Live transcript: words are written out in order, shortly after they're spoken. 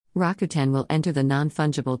Rakuten will enter the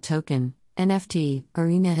non-fungible token (NFT)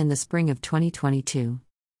 arena in the spring of 2022.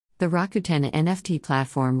 The Rakuten NFT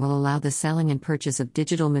platform will allow the selling and purchase of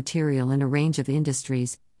digital material in a range of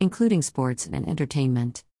industries, including sports and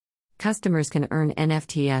entertainment. Customers can earn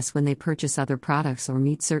NFTs when they purchase other products or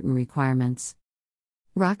meet certain requirements.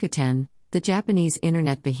 Rakuten, the Japanese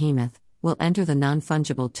internet behemoth, will enter the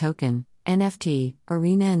non-fungible token (NFT)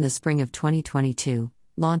 arena in the spring of 2022,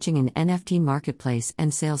 launching an NFT marketplace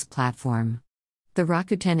and sales platform. The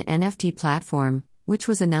Rakuten NFT platform, which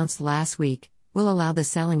was announced last week, will allow the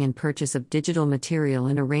selling and purchase of digital material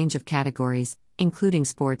in a range of categories, including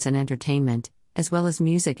sports and entertainment, as well as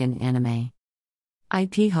music and anime.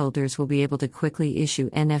 IP holders will be able to quickly issue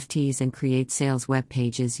NFTs and create sales web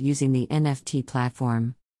pages using the NFT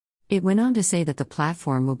platform. It went on to say that the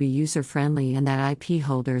platform will be user-friendly and that IP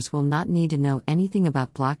holders will not need to know anything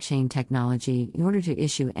about blockchain technology in order to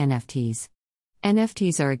issue NFTs.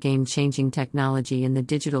 NFTs are a game-changing technology in the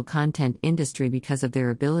digital content industry because of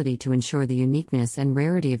their ability to ensure the uniqueness and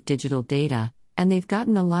rarity of digital data, and they've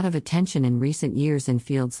gotten a lot of attention in recent years in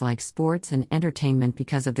fields like sports and entertainment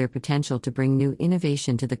because of their potential to bring new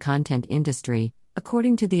innovation to the content industry,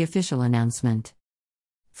 according to the official announcement.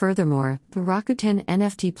 Furthermore, the Rakuten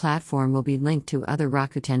NFT platform will be linked to other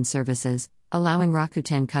Rakuten services, allowing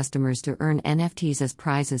Rakuten customers to earn NFTs as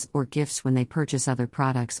prizes or gifts when they purchase other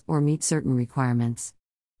products or meet certain requirements.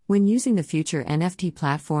 When using the future NFT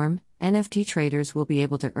platform, NFT traders will be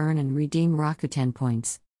able to earn and redeem Rakuten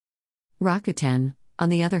points. Rakuten, on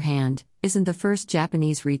the other hand, isn't the first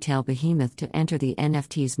Japanese retail behemoth to enter the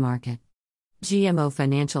NFTs market. GMO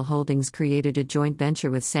Financial Holdings created a joint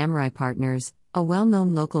venture with Samurai Partners, a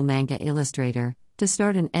well-known local manga illustrator, to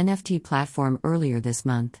start an NFT platform earlier this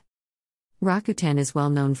month. Rakuten is well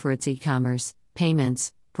known for its e-commerce,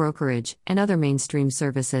 payments, brokerage, and other mainstream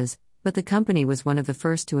services, but the company was one of the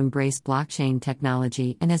first to embrace blockchain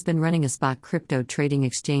technology and has been running a spot crypto trading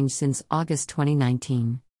exchange since August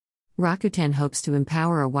 2019. Rakuten hopes to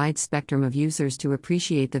empower a wide spectrum of users to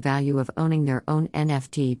appreciate the value of owning their own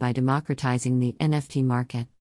NFT by democratizing the NFT market.